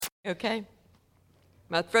Okay.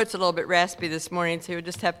 My throat's a little bit raspy this morning, so you'll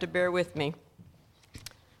just have to bear with me.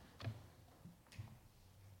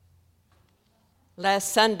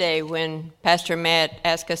 Last Sunday, when Pastor Matt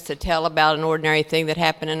asked us to tell about an ordinary thing that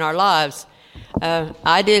happened in our lives,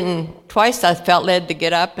 twice I felt led to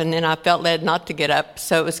get up, and then I felt led not to get up,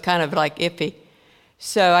 so it was kind of like iffy.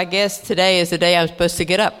 So I guess today is the day I'm supposed to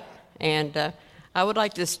get up, and I would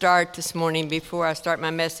like to start this morning. Before I start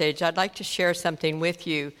my message, I'd like to share something with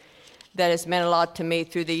you that has meant a lot to me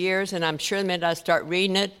through the years, and I'm sure the minute I start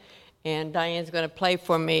reading it, and Diane's going to play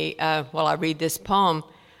for me while I read this poem.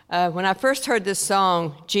 When I first heard this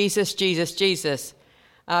song, Jesus, Jesus, Jesus,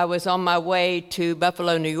 I was on my way to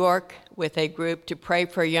Buffalo, New York with a group to pray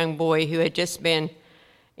for a young boy who had just been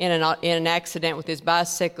in an accident with his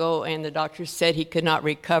bicycle, and the doctor said he could not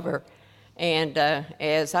recover. And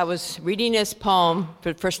as I was reading this poem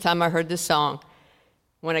for the first time I heard the song,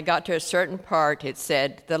 when I got to a certain part, it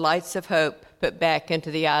said, "The lights of hope put back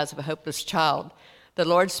into the eyes of a hopeless child. The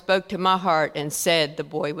Lord spoke to my heart and said the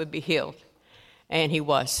boy would be healed." And he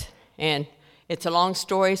was. And it's a long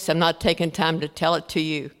story, so I'm not taking time to tell it to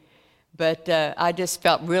you. But I just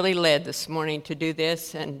felt really led this morning to do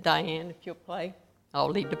this. And Diane, if you'll play, I'll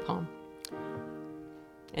lead the poem.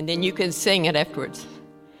 And then you can sing it afterwards.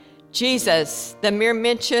 Jesus, the mere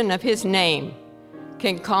mention of his name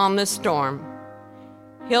can calm the storm,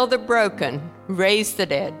 heal the broken, raise the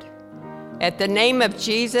dead. At the name of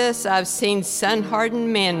Jesus, I've seen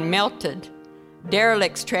sun-hardened men melted,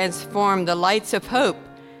 derelicts transformed, the lights of hope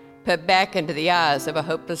put back into the eyes of a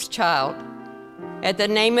hopeless child. At the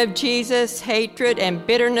name of Jesus, hatred and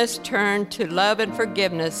bitterness turn to love and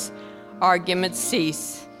forgiveness, arguments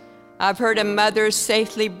cease. I've heard a mother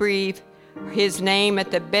safely breathe his name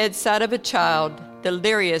at the bedside of a child,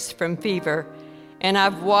 delirious from fever, and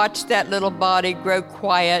I've watched that little body grow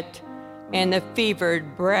quiet and the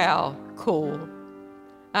fevered brow cool.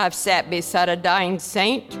 I've sat beside a dying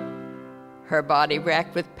saint, her body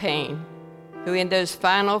racked with pain, who in those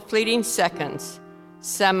final fleeting seconds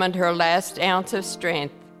summoned her last ounce of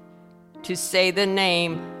strength to say the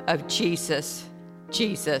name of Jesus,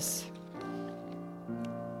 Jesus.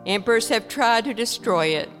 Emperors have tried to destroy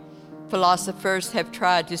it. Philosophers have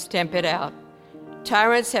tried to stamp it out.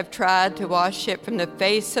 Tyrants have tried to wash it from the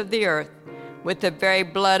face of the earth with the very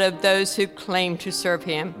blood of those who claim to serve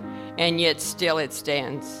him, and yet still it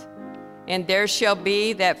stands. And there shall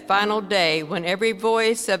be that final day when every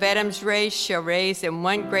voice of Adam's race shall raise in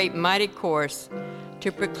one great mighty chorus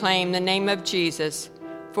to proclaim the name of Jesus.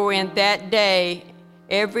 For in that day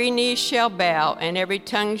every knee shall bow and every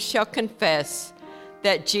tongue shall confess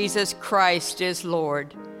that Jesus Christ is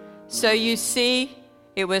Lord. So you see,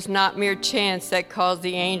 it was not mere chance that caused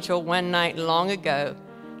the angel one night long ago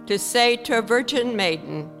to say to a virgin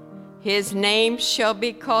maiden, his name shall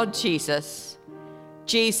be called Jesus.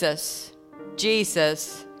 Jesus,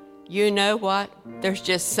 Jesus. You know what? There's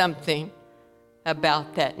just something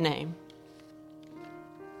about that name.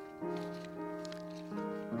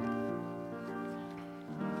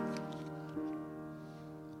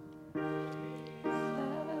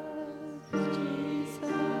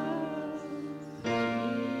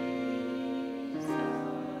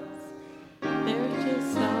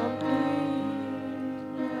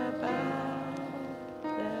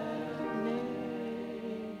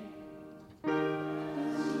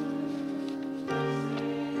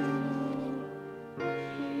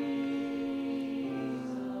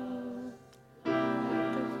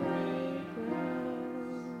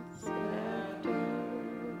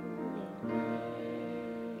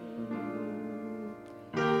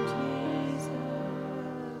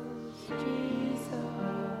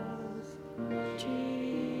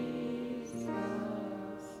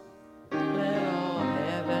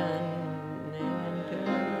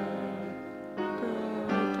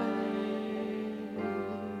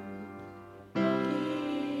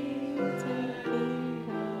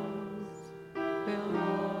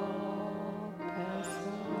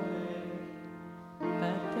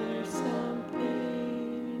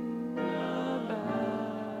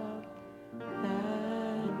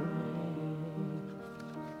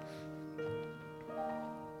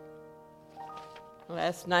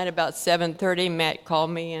 Last night about 7:30, Matt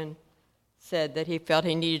called me and said that he felt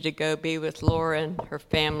he needed to go be with Laura and her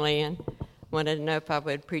family and wanted to know if I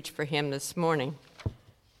would preach for him this morning.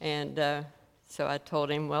 And so I told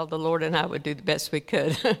him, well, the Lord and I would do the best we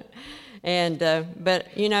could.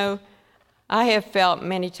 But, you know, I have felt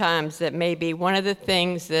many times that maybe one of the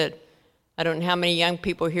things that, I don't know how many young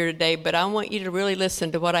people are here today, but I want you to really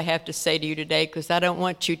listen to what I have to say to you today, because I don't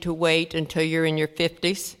want you to wait until you're in your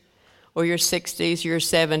 50s or your 60s, your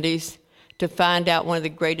 70s to find out one of the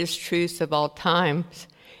greatest truths of all times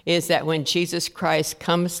is that when Jesus Christ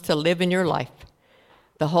comes to live in your life,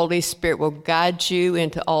 the Holy Spirit will guide you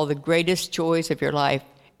into all the greatest joys of your life.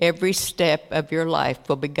 Every step of your life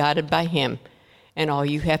will be guided by Him, and all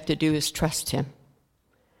you have to do is trust Him.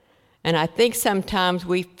 And I think sometimes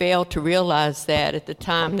we fail to realize that at the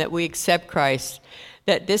time that we accept Christ,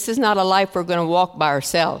 that this is not a life we're going to walk by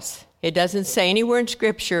ourselves. It doesn't say anywhere in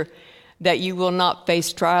Scripture that you will not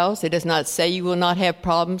face trials. It does not say you will not have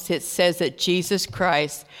problems. It says that Jesus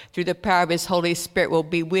Christ, through the power of His Holy Spirit, will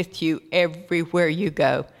be with you everywhere you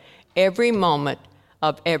go, every moment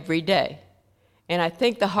of every day. And I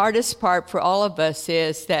think the hardest part for all of us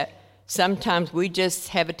is that sometimes we just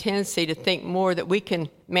have a tendency to think more that we can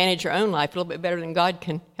manage our own life a little bit better than God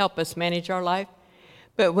can help us manage our life.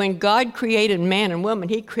 But when God created man and woman,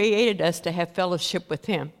 He created us to have fellowship with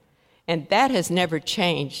Him. And that has never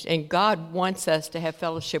changed. And God wants us to have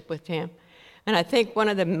fellowship with Him. And I think one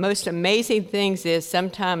of the most amazing things is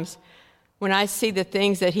sometimes when I see the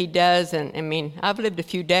things that He does, and I mean, I've lived a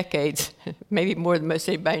few decades, maybe more than most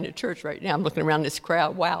anybody in the church right now. I'm looking around this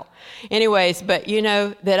crowd, wow. Anyways, but you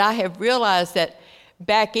know, that I have realized that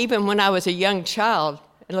back even when I was a young child,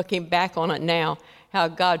 and looking back on it now, how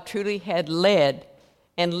God truly had led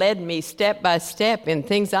me step by step in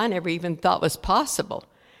things I never even thought was possible.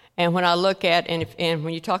 And when I look at, and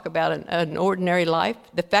when you talk about an ordinary life,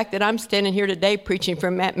 the fact that I'm standing here today preaching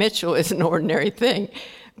from Matt Mitchell is an ordinary thing.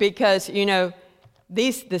 Because, you know,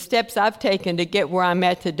 the steps I've taken to get where I'm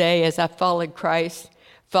at today as I followed Christ,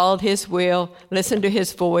 followed His will, listened to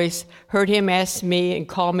His voice, heard Him ask me and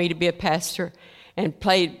call me to be a pastor, and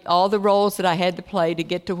played all the roles that I had to play to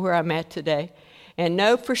get to where I'm at today. And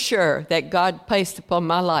know for sure that God placed upon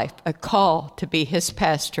my life a call to be His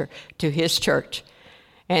pastor to His church.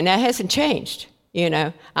 And that hasn't changed, you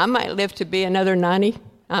know. I might live to be another 90.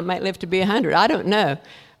 I might live to be 100. I don't know.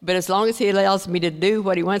 But as long as He allows me to do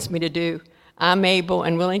what He wants me to do, I'm able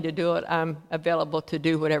and willing to do it. I'm available to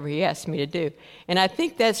do whatever He asks me to do. And I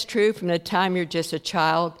think that's true from the time you're just a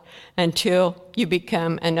child until you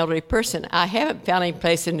become an elderly person. I haven't found any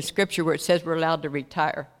place in the Scripture where it says we're allowed to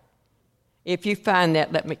retire. If you find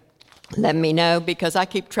that, let me know, because I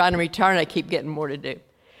keep trying to retire and I keep getting more to do.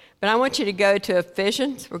 But I want you to go to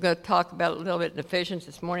Ephesians. We're going to talk about a little bit in Ephesians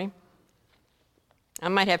this morning. I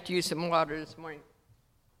might have to use some water this morning.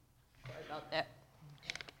 Sorry about that.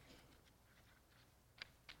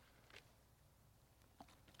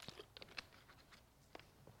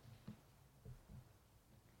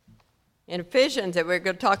 In Ephesians, we're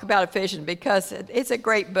going to talk about Ephesians because it's a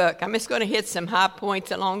great book. I'm just going to hit some high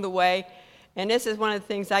points along the way. And this is one of the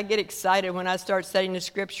things I get excited when I start studying the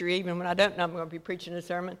Scripture, even when I don't know I'm going to be preaching a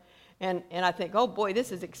sermon. And I think, oh, boy,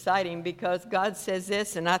 this is exciting because God says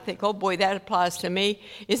this. And I think, oh, boy, that applies to me.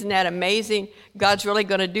 Isn't that amazing? God's really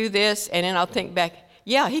going to do this. And then I'll think back,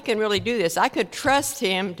 yeah, He can really do this. I could trust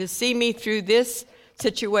Him to see me through this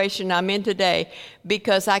situation I'm in today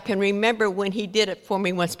because I can remember when He did it for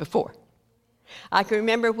me once before. I can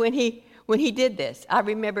remember when he did this. I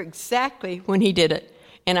remember exactly when He did it.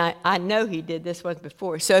 And I know He did this once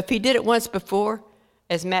before. So if He did it once before,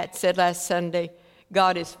 as Matt said last Sunday,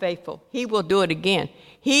 God is faithful. He will do it again.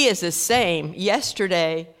 He is the same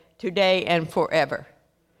yesterday, today, and forever.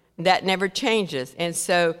 That never changes. And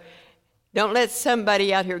so don't let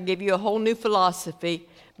somebody out here give you a whole new philosophy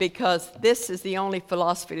because this is the only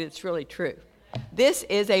philosophy that's really true. This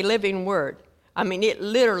is a living word. I mean, it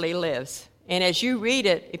literally lives. And as you read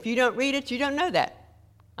it, if you don't read it, you don't know that.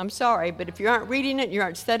 I'm sorry, but if you aren't reading it, you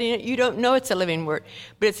aren't studying it, you don't know it's a living word.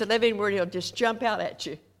 But it's a living word, it'll just jump out at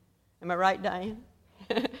you. Am I right, Diane?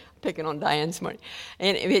 Picking on Diane this morning.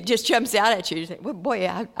 And if it just jumps out at you, you say, well, boy,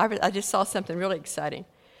 I just saw something really exciting.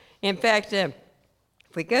 In fact, if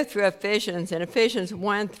we go through Ephesians, in Ephesians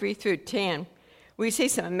 1, 3 through 10, we see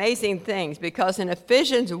some amazing things because in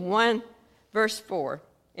Ephesians 1, verse 4,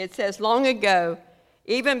 it says, long ago,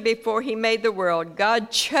 even before He made the world,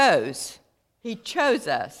 God chose, He chose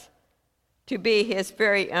us to be His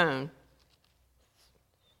very own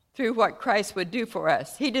through what Christ would do for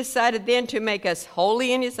us. He decided then to make us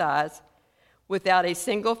holy in His eyes without a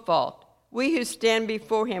single fault. We who stand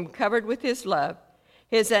before Him covered with His love.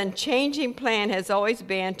 His unchanging plan has always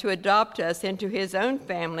been to adopt us into His own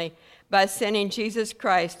family by sending Jesus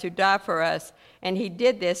Christ to die for us. And He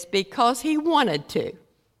did this because He wanted to.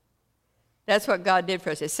 That's what God did for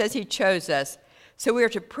us. It says He chose us. So we are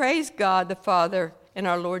to praise God the Father and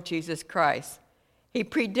our Lord Jesus Christ. He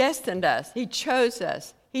predestined us. He chose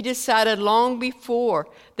us. He decided long before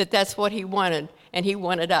that that's what He wanted, and He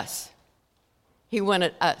wanted us. He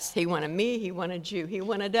wanted us. He wanted me. He wanted you. He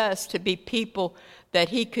wanted us to be people that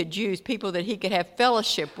he could use, people that he could have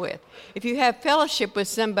fellowship with. If you have fellowship with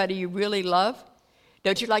somebody you really love,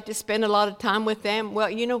 don't you like to spend a lot of time with them? Well,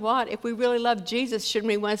 you know what? If we really love Jesus, shouldn't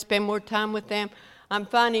we want to spend more time with them? I'm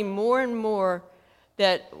finding more and more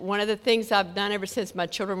that one of the things I've done ever since my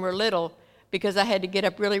children were little, because I had to get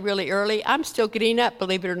up really, really early, I'm still getting up,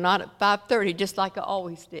 believe it or not, at 5:30, just like I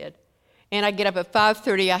always did. And I get up at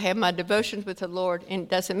 5:30, I have my devotions with the Lord, and it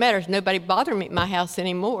doesn't matter. There's nobody bothering me at my house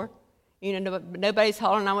anymore. You know, nobody's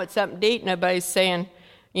hollering, I want something to eat. Nobody's saying,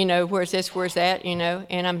 you know, where's this, where's that, you know.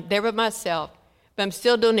 And I'm there with myself. But I'm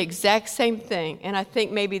still doing the exact same thing. And I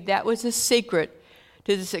think maybe that was the secret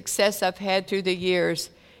to the success I've had through the years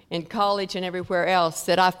in college and everywhere else,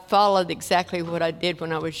 that I followed exactly what I did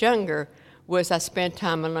when I was younger, was I spent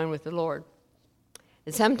time alone with the Lord.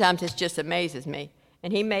 And sometimes it just amazes me.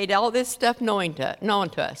 And he made all this stuff known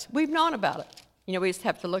to us. We've known about it. You know, we just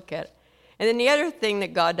have to look at it. And then the other thing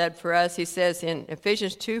that God did for us, he says in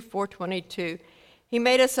Ephesians 2:4-22, he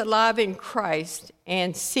made us alive in Christ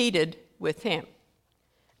and seated with him.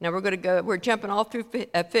 Now we're jumping all through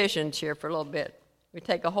Ephesians here for a little bit. We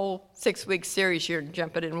take a whole 6-week series here and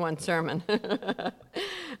jump it in one sermon.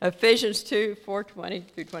 Ephesians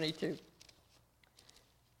 2:4-22.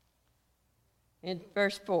 In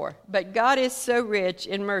verse 4, but God is so rich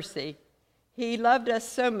in mercy, he loved us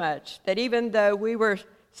so much that even though we were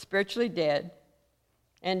spiritually dead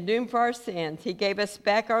and doomed for our sins, he gave us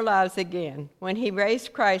back our lives again when he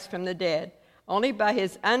raised Christ from the dead. Only by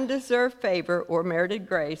his undeserved favor or merited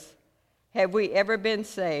grace have we ever been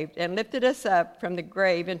saved, and lifted us up from the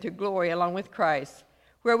grave into glory along with Christ,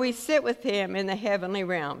 where we sit with him in the heavenly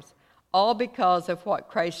realms, all because of what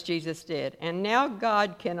Christ Jesus did. And now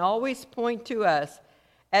God can always point to us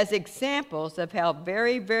as examples of how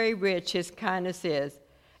very, very rich his kindness is,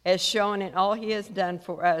 as shown in all he has done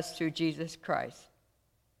for us through Jesus Christ.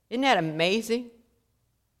 Isn't that amazing?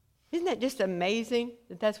 Isn't that just amazing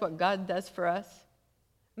that that's what God does for us?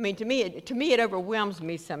 I mean, to me, it overwhelms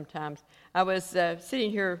me sometimes. I was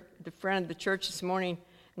sitting here at the front of the church this morning,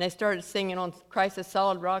 and they started singing on Christ a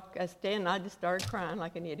Solid Rock I Stand, and I just started crying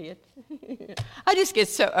like an idiot. I just get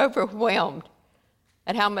so overwhelmed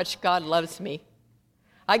at how much God loves me.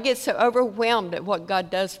 I get so overwhelmed at what God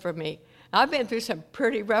does for me. I've been through some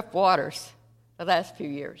pretty rough waters the last few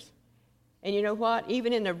years. And you know what?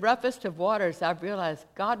 Even in the roughest of waters, I've realized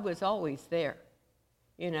God was always there.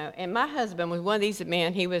 You know, and my husband was one of these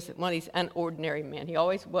men. He was one of these unordinary men. He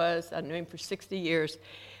always was. I knew him for 60 years.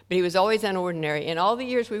 But he was always unordinary. In all the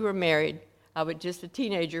years we were married, I was just a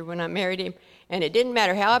teenager when I married him, and it didn't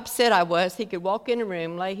matter how upset I was, he could walk in the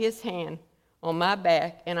room, lay his hand on my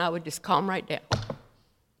back, and I would just calm right down.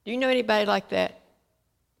 Do you know anybody like that?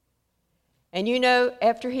 And you know,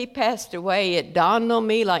 after he passed away, it dawned on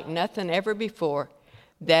me like nothing ever before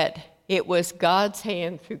that it was God's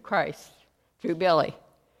hand through Christ, through Billy,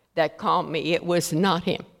 that calmed me. It was not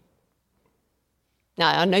him.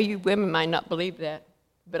 Now, I know you women might not believe that,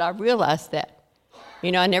 but I realized that.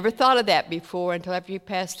 You know, I never thought of that before until after he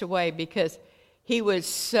passed away, because he was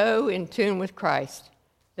so in tune with Christ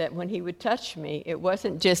that when he would touch me, it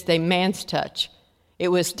wasn't just a man's touch. It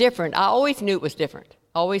was different. I always knew it was different.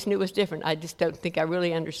 I just don't think I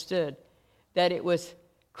really understood that it was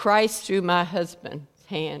Christ through my husband's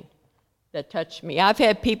hand that touched me. I've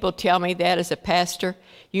had people tell me that as a pastor.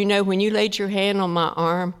 You know, when you laid your hand on my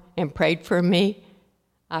arm and prayed for me,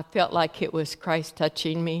 I felt like it was Christ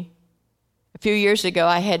touching me. A few years ago,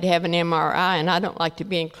 I had to have an MRI, and I don't like to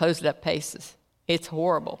be in closed-up places. It's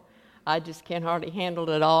horrible. I just can't hardly handle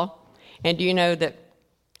it all. And do you know that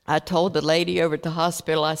I told the lady over at the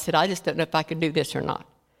hospital, I said, I just don't know if I can do this or not.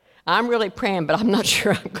 I'm really praying, but I'm not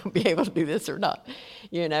sure I'm going to be able to do this or not.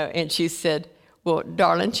 You know, and she said, well,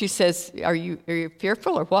 darling, she says, are you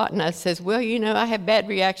fearful or what? And I says, well, you know, I have bad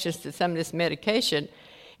reactions to some of this medication.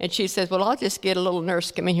 And she says, well, I'll just get a little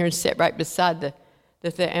nurse come in here and sit right beside the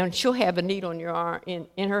thing, and she'll have a needle on your arm,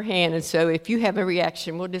 in her hand, and so if you have a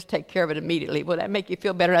reaction, we'll just take care of it immediately. Will that make you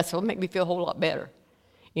feel better? I said, well, it'll make me feel a whole lot better.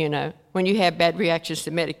 You know, when you have bad reactions to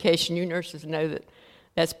medication, you nurses know that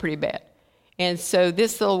that's pretty bad. And so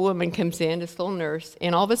this little woman comes in, this little nurse,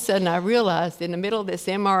 and all of a sudden I realized in the middle of this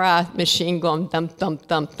MRI machine going thump, thump,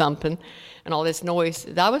 thump, thumping, and all this noise,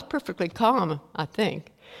 that I was perfectly calm, I think.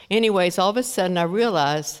 Anyways, all of a sudden I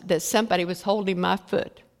realized that somebody was holding my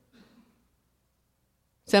foot.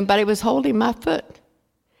 Somebody was holding my foot.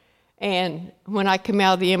 And when I came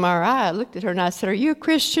out of the MRI, I looked at her and I said, are you a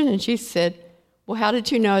Christian? And she said, well, how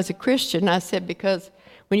did you know I was a Christian? And I said, because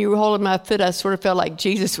when you were holding my foot, I sort of felt like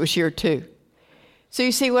Jesus was here too. So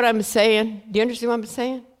you see what I'm saying? Do you understand what I'm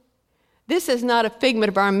saying? This is not a figment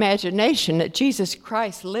of our imagination that Jesus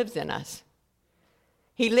Christ lives in us.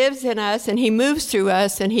 He lives in us, and he moves through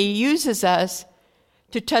us, and he uses us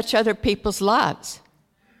to touch other people's lives.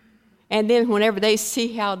 And then whenever they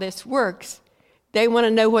see how this works, they want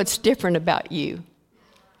to know what's different about you.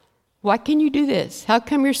 Why can you do this? How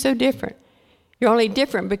come you're so different? You're only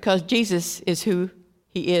different because Jesus is who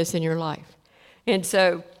he is in your life. And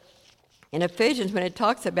so in Ephesians, when it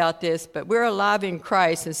talks about this, but we're alive in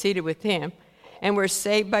Christ and seated with him, and we're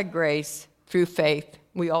saved by grace through faith.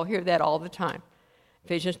 We all hear that all the time.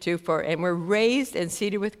 Ephesians 2:4, and we're raised and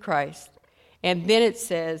seated with Christ. And then it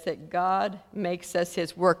says that God makes us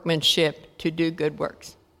his workmanship to do good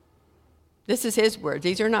works. This is his words.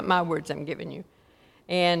 These are not my words I'm giving you.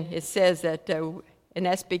 And it says that, and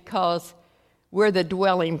that's because we're the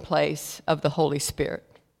dwelling place of the Holy Spirit.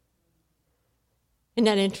 Isn't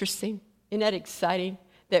that interesting? Isn't that exciting?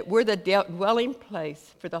 That we're the dwelling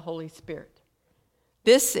place for the Holy Spirit.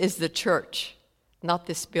 This is the church, not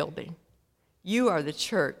this building. You are the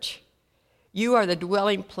church. You are the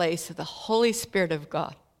dwelling place of the Holy Spirit of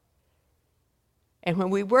God. And when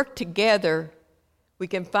we work together, we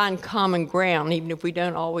can find common ground, even if we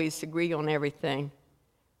don't always agree on everything.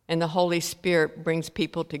 And the Holy Spirit brings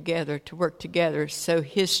people together to work together so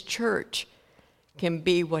his church can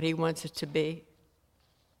be what he wants it to be.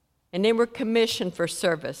 And then we're commissioned for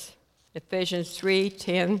service. Ephesians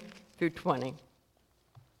 3:10 through 20.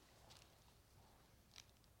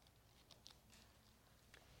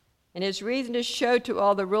 And his reason to show to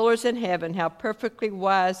all the rulers in heaven how perfectly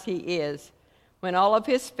wise he is, when all of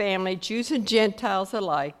his family, Jews and Gentiles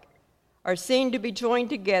alike, are seen to be joined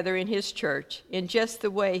together in his church in just the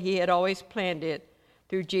way he had always planned it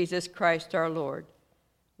through Jesus Christ our Lord.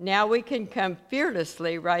 Now we can come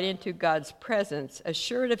fearlessly right into God's presence,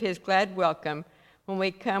 assured of his glad welcome when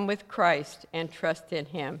we come with Christ and trust in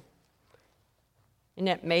him. Isn't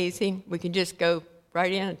that amazing? We can just go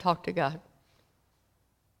right in and talk to God.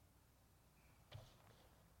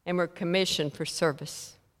 And we're commissioned for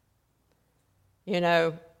service. You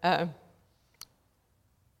know, I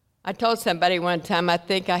told somebody one time I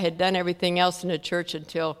think I had done everything else in the church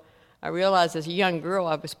until I realized as a young girl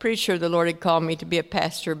I was pretty sure the Lord had called me to be a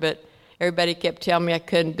pastor, but everybody kept telling me I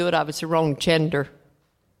couldn't do it. I was the wrong gender.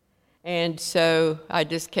 And so I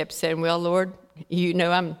just kept saying, well, Lord, you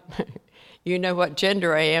know you know what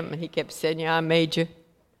gender I am. And he kept saying, yeah, I made you.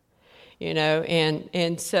 You know,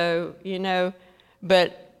 and so, you know,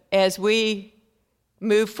 but as we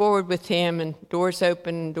move forward with him and doors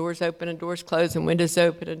open and doors open and doors close and windows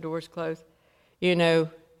open and doors close, you know,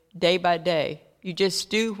 day by day, you just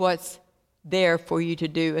do what's there for you to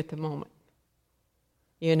do at the moment.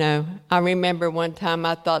 You know, I remember one time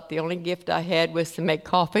I thought the only gift I had was to make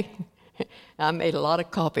coffee. I made a lot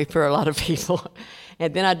of coffee for a lot of people.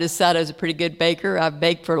 And then I decided I was a pretty good baker. I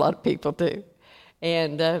baked for a lot of people too.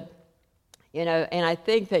 And, you know, and I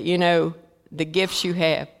think that, you know, the gifts you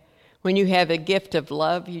have, when you have a gift of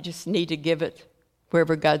love, you just need to give it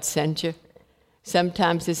wherever God sends you.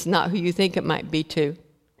 Sometimes it's not who you think it might be to.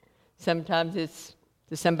 Sometimes it's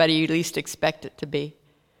to somebody you least expect it to be.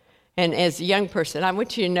 And as a young person, I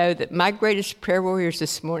want you to know that my greatest prayer warriors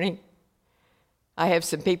this morning, I have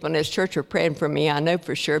some people in this church who are praying for me, I know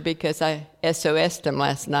for sure, because I SOS'd them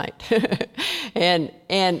last night. and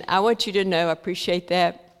I want you to know I appreciate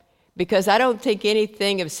that. Because I don't think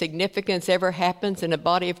anything of significance ever happens in the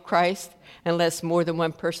body of Christ unless more than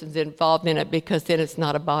one person's involved in it, because then it's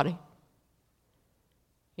not a body.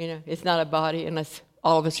 You know, it's not a body unless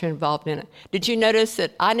all of us are involved in it. Did you notice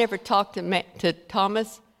that I never talked to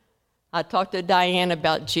Thomas? I talked to Diane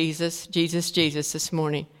about Jesus this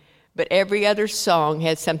morning. But every other song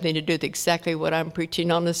had something to do with exactly what I'm preaching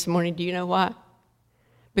on this morning. Do you know why?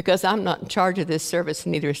 Because I'm not in charge of this service,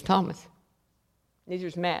 neither is Thomas. Neither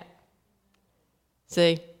is Matt.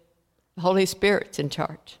 See, the Holy Spirit's in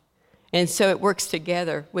charge. And so it works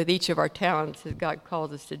together with each of our talents that God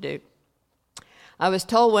calls us to do. I was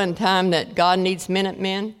told one time that God needs minute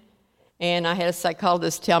men, and I had a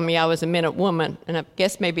psychologist tell me I was a minute woman, and I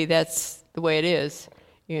guess maybe that's the way it is,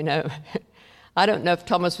 you know. I don't know if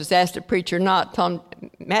Thomas was asked to preach or not.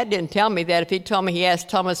 Matt didn't tell me that. If he'd told me he asked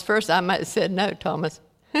Thomas first, I might have said no, Thomas.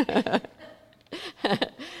 But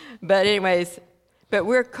anyways, but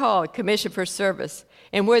we're called, commissioned for service.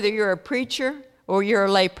 And whether you're a preacher or you're a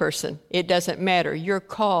layperson, it doesn't matter. You're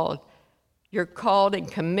called. You're called and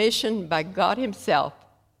commissioned by God himself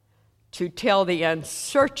to tell the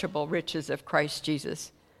unsearchable riches of Christ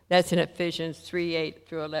Jesus. That's in Ephesians 3:8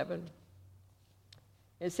 through 11.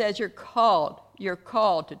 It says you're called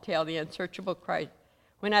to tell the unsearchable Christ.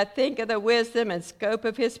 When I think of the wisdom and scope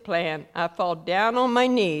of his plan, I fall down on my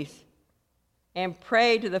knees and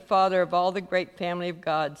pray to the Father of all the great family of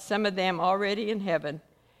God, some of them already in heaven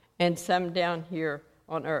and some down here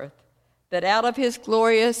on earth, that out of his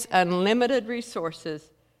glorious, unlimited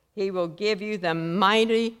resources, he will give you the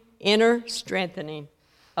mighty inner strengthening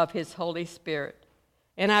of his Holy Spirit.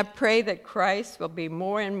 And I pray that Christ will be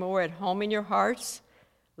more and more at home in your hearts,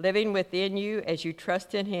 living within you as you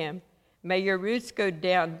trust in him. May your roots go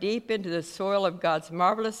down deep into the soil of God's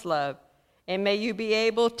marvelous love, and may you be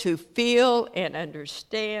able to feel and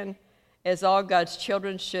understand, as all God's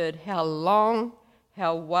children should, how long,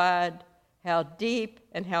 how wide, how deep,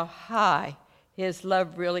 and how high his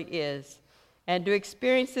love really is, and to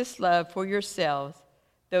experience this love for yourselves,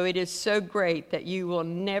 though it is so great that you will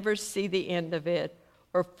never see the end of it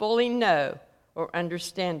or fully know or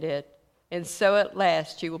understand it, and so at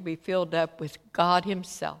last you will be filled up with God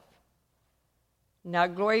himself. Now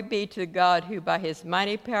glory be to God who by his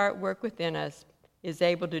mighty power at work within us is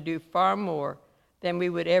able to do far more than we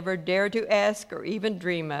would ever dare to ask or even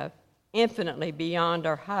dream of, infinitely beyond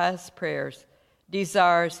our highest prayers,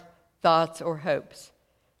 desires, thoughts, or hopes.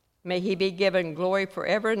 May he be given glory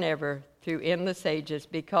forever and ever through endless ages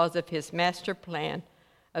because of his master plan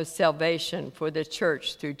of salvation for the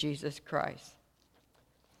church through Jesus Christ.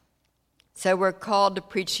 So we're called to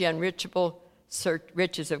preach the unreachable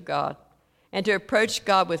riches of God and to approach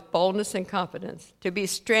God with boldness and confidence, to be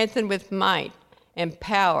strengthened with might and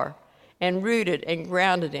power and rooted and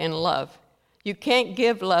grounded in love. You can't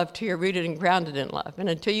give love till you're rooted and grounded in love. And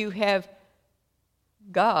until you have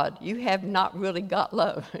God, you have not really got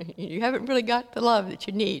love. You haven't really got the love that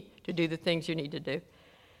you need to do the things you need to do.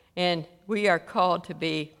 And we are called to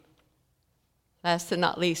be, last and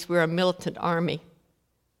not least, we're a militant army.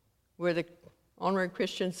 We're the honorary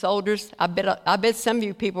Christian soldiers. I bet some of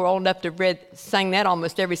you people are old enough to have sang that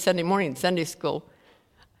almost every Sunday morning in Sunday school.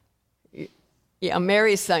 Yeah,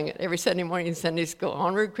 Mary sang it every Sunday morning in Sunday school.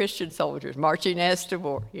 Honorary Christian soldiers marching as to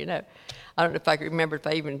war. I don't know if I can remember if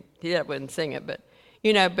I even did. I wouldn't sing it, but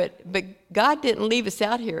God didn't leave us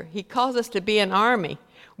out here. He calls us to be an army.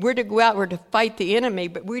 We're to go out, we're to fight the enemy,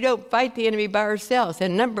 but we don't fight the enemy by ourselves.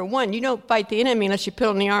 And number one, you don't fight the enemy unless you put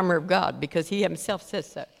on the armor of God, because he himself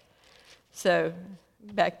says so. So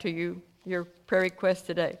back to you, your prayer request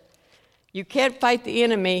today. You can't fight the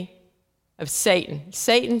enemy of Satan.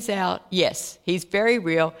 Satan's out, yes, he's very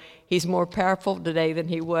real. He's more powerful today than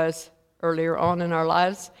he was earlier on in our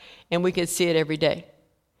lives, and we can see it every day.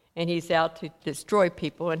 And he's out to destroy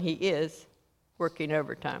people, and he is working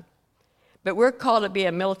overtime. But we're called to be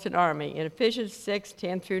a militant army. In Ephesians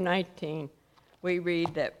 6:10 through 19, we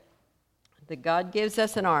read that God gives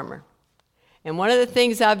us an armor. And one of the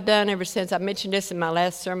things I've done ever since, I mentioned this in my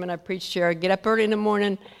last sermon I preached here, I get up early in the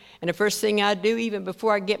morning, and the first thing I do, even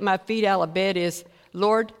before I get my feet out of bed, is,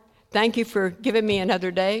 Lord, thank you for giving me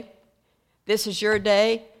another day. This is your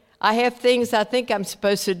day. I have things I think I'm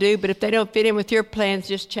supposed to do, but if they don't fit in with your plans,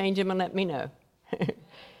 just change them and let me know.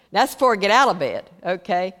 That's before I get out of bed,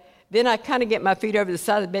 okay? Then I kind of get my feet over the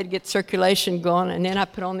side of the bed, get circulation going, and then I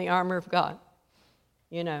put on the armor of God,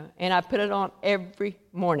 and I put it on every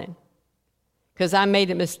morning. Because I made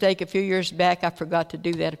a mistake a few years back. I forgot to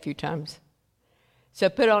do that a few times. So I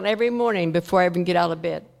put it on every morning before I even get out of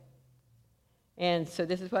bed. And so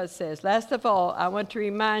this is what it says. Last of all, I want to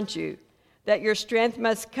remind you that your strength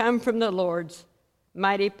must come from the Lord's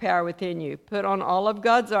mighty power within you. Put on all of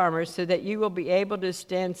God's armor so that you will be able to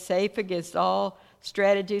stand safe against all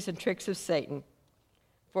strategies and tricks of Satan.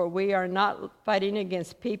 For we are not fighting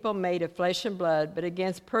against people made of flesh and blood, but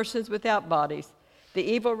against persons without bodies, the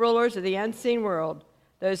evil rulers of the unseen world,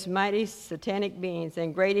 those mighty satanic beings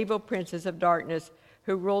and great evil princes of darkness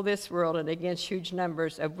who rule this world, and against huge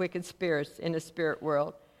numbers of wicked spirits in the spirit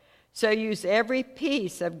world. So use every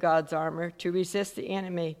piece of God's armor to resist the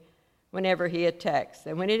enemy whenever he attacks.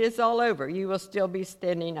 And when it is all over, you will still be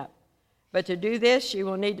standing up. But to do this, you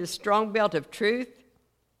will need the strong belt of truth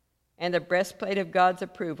and the breastplate of God's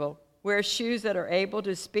approval. Wear shoes that are able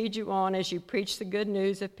to speed you on as you preach the good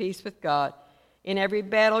news of peace with God. In every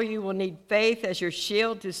battle, you will need faith as your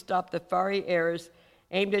shield to stop the fiery arrows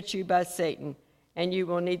aimed at you by Satan. And you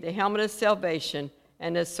will need the helmet of salvation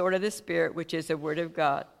and the sword of the Spirit, which is the word of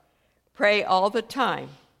God. Pray all the time.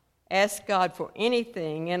 Ask God for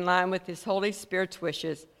anything in line with his Holy Spirit's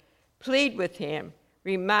wishes. Plead with him.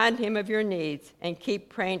 Remind him of your needs. And keep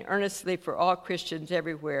praying earnestly for all Christians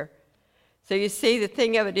everywhere. So you see, the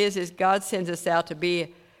thing of it is God sends us out to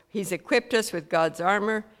be, he's equipped us with God's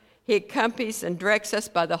armor. He accompanies and directs us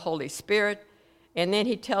by the Holy Spirit. And then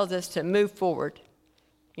he tells us to move forward,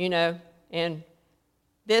 and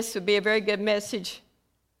this would be a very good message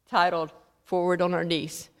titled, Forward on Our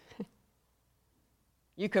Knees.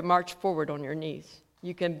 You can march forward on your knees.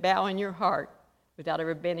 You can bow in your heart without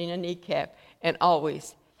ever bending a kneecap, and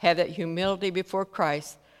always have that humility before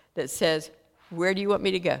Christ that says, where do you want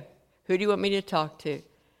me to go? Who do you want me to talk to?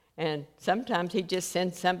 And sometimes he just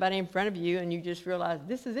sends somebody in front of you, and you just realize,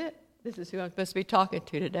 this is it. This is who I'm supposed to be talking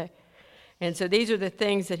to today. And so these are the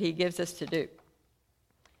things that he gives us to do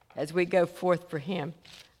as we go forth for him.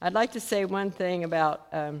 I'd like to say one thing about,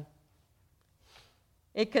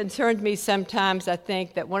 it concerns me sometimes, I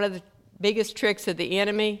think, that one of the biggest tricks of the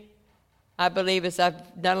enemy, I believe, is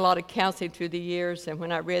I've done a lot of counseling through the years, and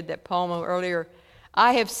when I read that poem earlier,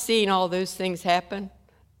 I have seen all those things happen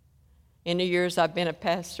in the years I've been a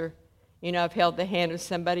pastor. You know, I've held the hand of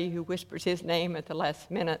somebody who whispers his name at the last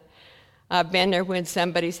minute. I've been there when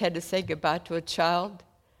somebody's had to say goodbye to a child.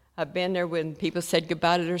 I've been there when people said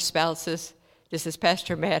goodbye to their spouses, just as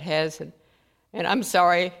Pastor Matt has. And I'm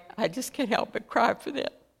sorry, I just can't help but cry for them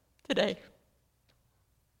today.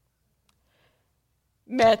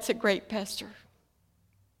 Matt's a great pastor.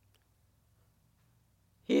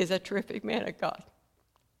 He is a terrific man of God.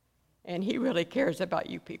 And he really cares about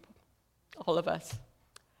you people, all of us.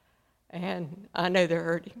 And I know they're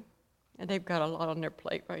hurting, and they've got a lot on their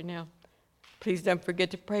plate right now. Please don't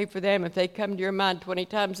forget to pray for them. If they come to your mind 20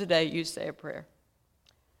 times a day, you say a prayer.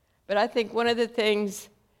 But I think one of the things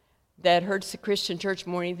that hurts the Christian church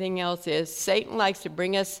more than anything else is Satan likes to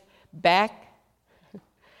bring us back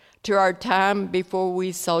to our time before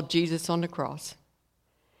we saw Jesus on the cross.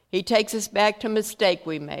 He takes us back to a mistake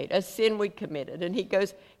we made, a sin we committed, and he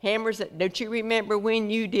goes, hammers it, don't you remember when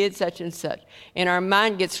you did such and such? And our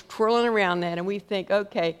mind gets twirling around that, and we think,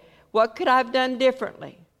 okay, what could I have done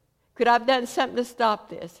differently? Could I have done something to stop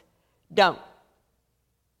this? Don't.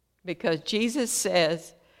 Because Jesus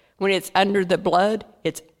says, when it's under the blood,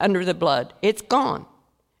 it's under the blood. It's gone.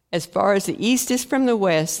 As far as the east is from the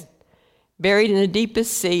west, buried in the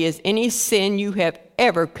deepest sea is any sin you have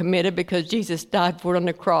ever committed, because Jesus died for it on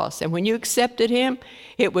the cross. And when you accepted him,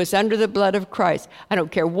 it was under the blood of Christ. I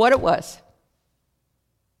don't care what it was.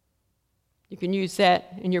 You can use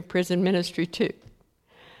that in your prison ministry too.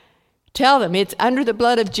 Tell them it's under the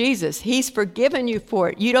blood of Jesus. He's forgiven you for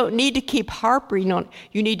it. You don't need to keep harping on it.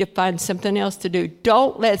 You need to find something else to do.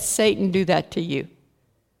 Don't let Satan do that to you.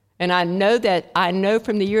 And I know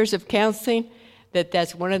from the years of counseling that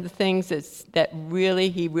that's one of the things that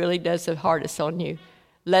he really does the hardest on you.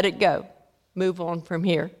 Let it go. Move on from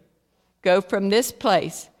here. Go from this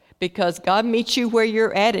place, because God meets you where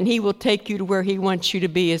you're at, and he will take you to where he wants you to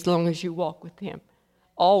be as long as you walk with him.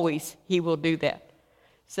 Always, he will do that.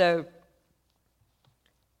 So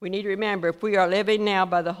we need to remember, if we are living now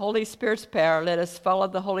by the Holy Spirit's power, let us follow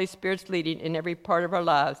the Holy Spirit's leading in every part of our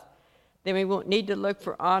lives. Then we won't need to look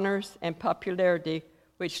for honors and popularity,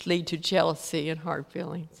 which lead to jealousy and hard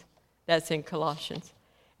feelings. That's in Colossians.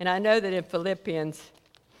 And I know that in Philippians,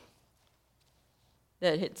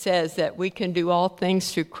 that it says that we can do all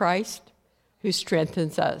things through Christ who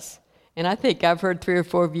strengthens us. And I think I've heard 3 or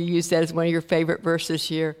 4 of you use that as one of your favorite verses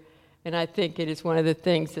here. And I think it is one of the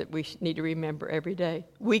things that we need to remember every day.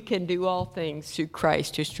 We can do all things through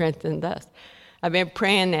Christ who strengthened us. I've been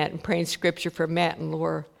praying that and praying scripture for Matt and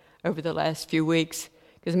Laura over the last few weeks,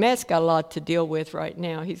 because Matt's got a lot to deal with right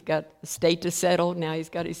now. He's got a state to settle. Now he's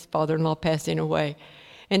got his father-in-law passing away.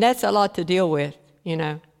 And that's a lot to deal with, you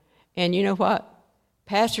know. And you know what?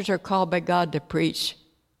 Pastors are called by God to preach.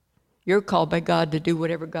 You're called by God to do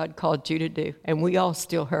whatever God called you to do. And we all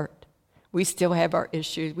still hurt. We still have our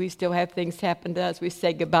issues. We still have things happen to us. We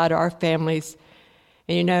say goodbye to our families.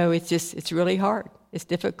 And you know, it's really hard. It's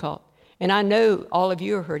difficult. And I know all of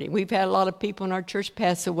you are hurting. We've had a lot of people in our church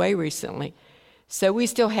pass away recently. So we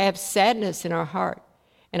still have sadness in our heart.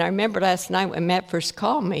 And I remember last night when Matt first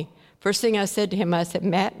called me, first thing I said to him, I said,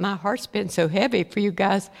 Matt, my heart's been so heavy for you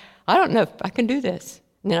guys. I don't know if I can do this.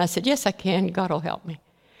 And then I said, yes, I can. God will help me.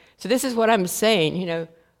 So this is what I'm saying. You know,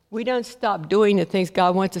 we don't stop doing the things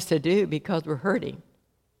God wants us to do because we're hurting.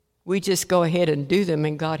 We just go ahead and do them,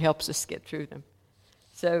 and God helps us get through them.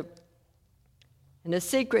 So, and the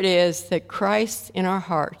secret is that Christ in our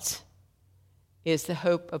hearts is the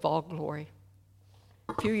hope of all glory.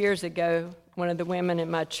 A few years ago, one of the women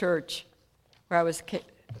in my church, where I was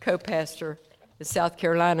co-pastor in South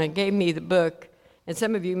Carolina, gave me the book, and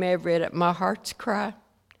some of you may have read it, My Heart's Cry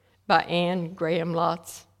by Anne Graham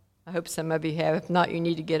Lotz. I hope some of you have. If not, you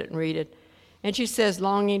need to get it and read it. And she says,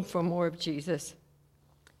 longing for more of Jesus.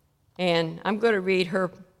 And I'm going to read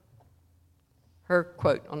her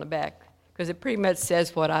quote on the back, because it pretty much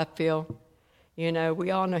says what I feel. You know,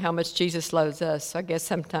 we all know how much Jesus loves us. So I guess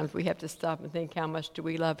sometimes we have to stop and think, how much do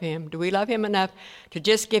we love him? Do we love him enough to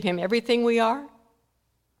just give him everything we are?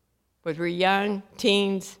 whether we're young,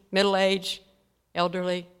 teens, middle-aged,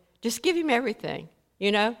 elderly. Just give him everything,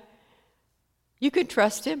 you know. You could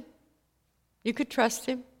trust him. You could trust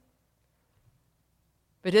him.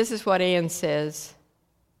 But this is what Anne says.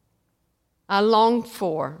 I long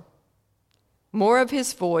for more of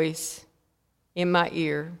his voice in my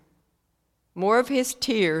ear, more of his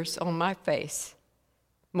tears on my face,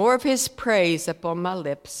 more of his praise upon my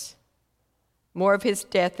lips, more of his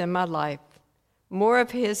death in my life, more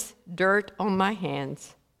of his dirt on my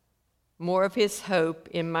hands, more of his hope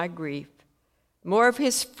in my grief, more of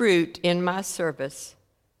his fruit in my service,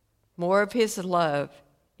 more of his love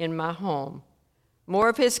in my home, more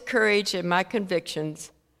of his courage in my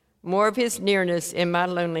convictions, more of his nearness in my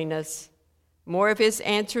loneliness, more of his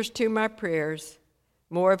answers to my prayers,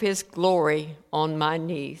 more of his glory on my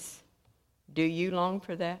knees. Do you long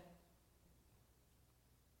for that?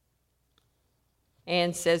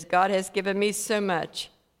 Anne says, God has given me so much,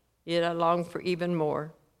 yet I long for even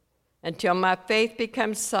more. Until my faith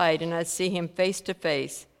becomes sight and I see him face to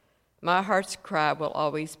face, my heart's cry will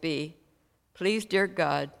always be, please, dear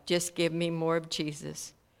God, just give me more of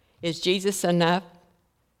Jesus. Is Jesus enough?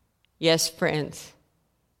 Yes, friends,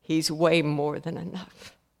 he's way more than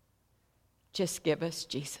enough. Just give us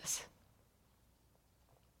Jesus.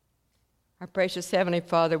 Our precious Heavenly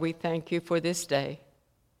Father, we thank you for this day.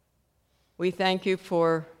 We thank you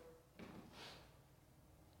for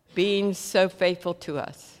being so faithful to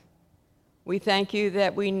us. We thank you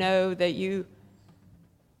that we know that you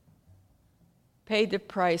paid the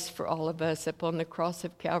price for all of us upon the cross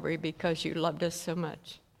of Calvary because you loved us so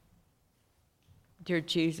much. Dear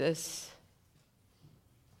Jesus,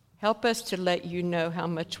 help us to let you know how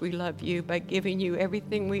much we love you by giving you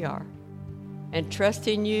everything we are and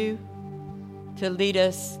trusting you to lead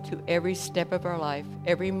us to every step of our life,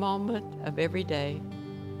 every moment of every day,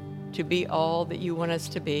 to be all that you want us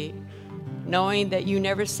to be, knowing that you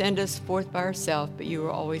never send us forth by ourselves, but you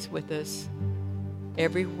are always with us,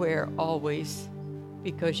 everywhere, always,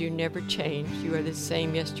 because you never change. You are the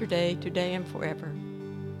same yesterday, today, and forever.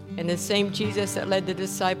 And the same Jesus that led the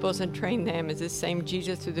disciples and trained them is the same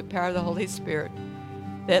Jesus through the power of the Holy Spirit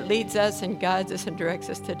that leads us and guides us and directs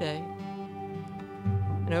us today.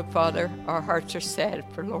 And oh, Father, our hearts are sad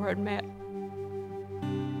for Laura and Matt.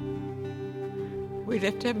 We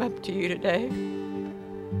lift them up to you today.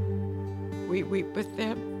 We weep with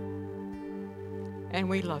them, and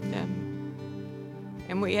we love them.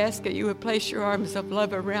 And we ask that you would place your arms of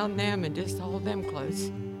love around them and just hold them close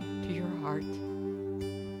to your heart.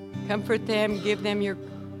 Comfort them, give them your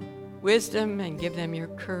wisdom, and give them your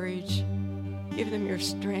courage. Give them your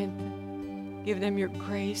strength. Give them your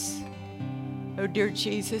grace. Oh, dear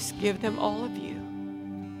Jesus, give them all of you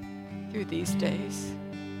through these days.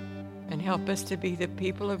 And help us to be the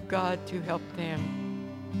people of God to help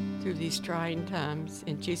them through these trying times.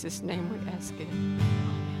 In Jesus' name we ask it.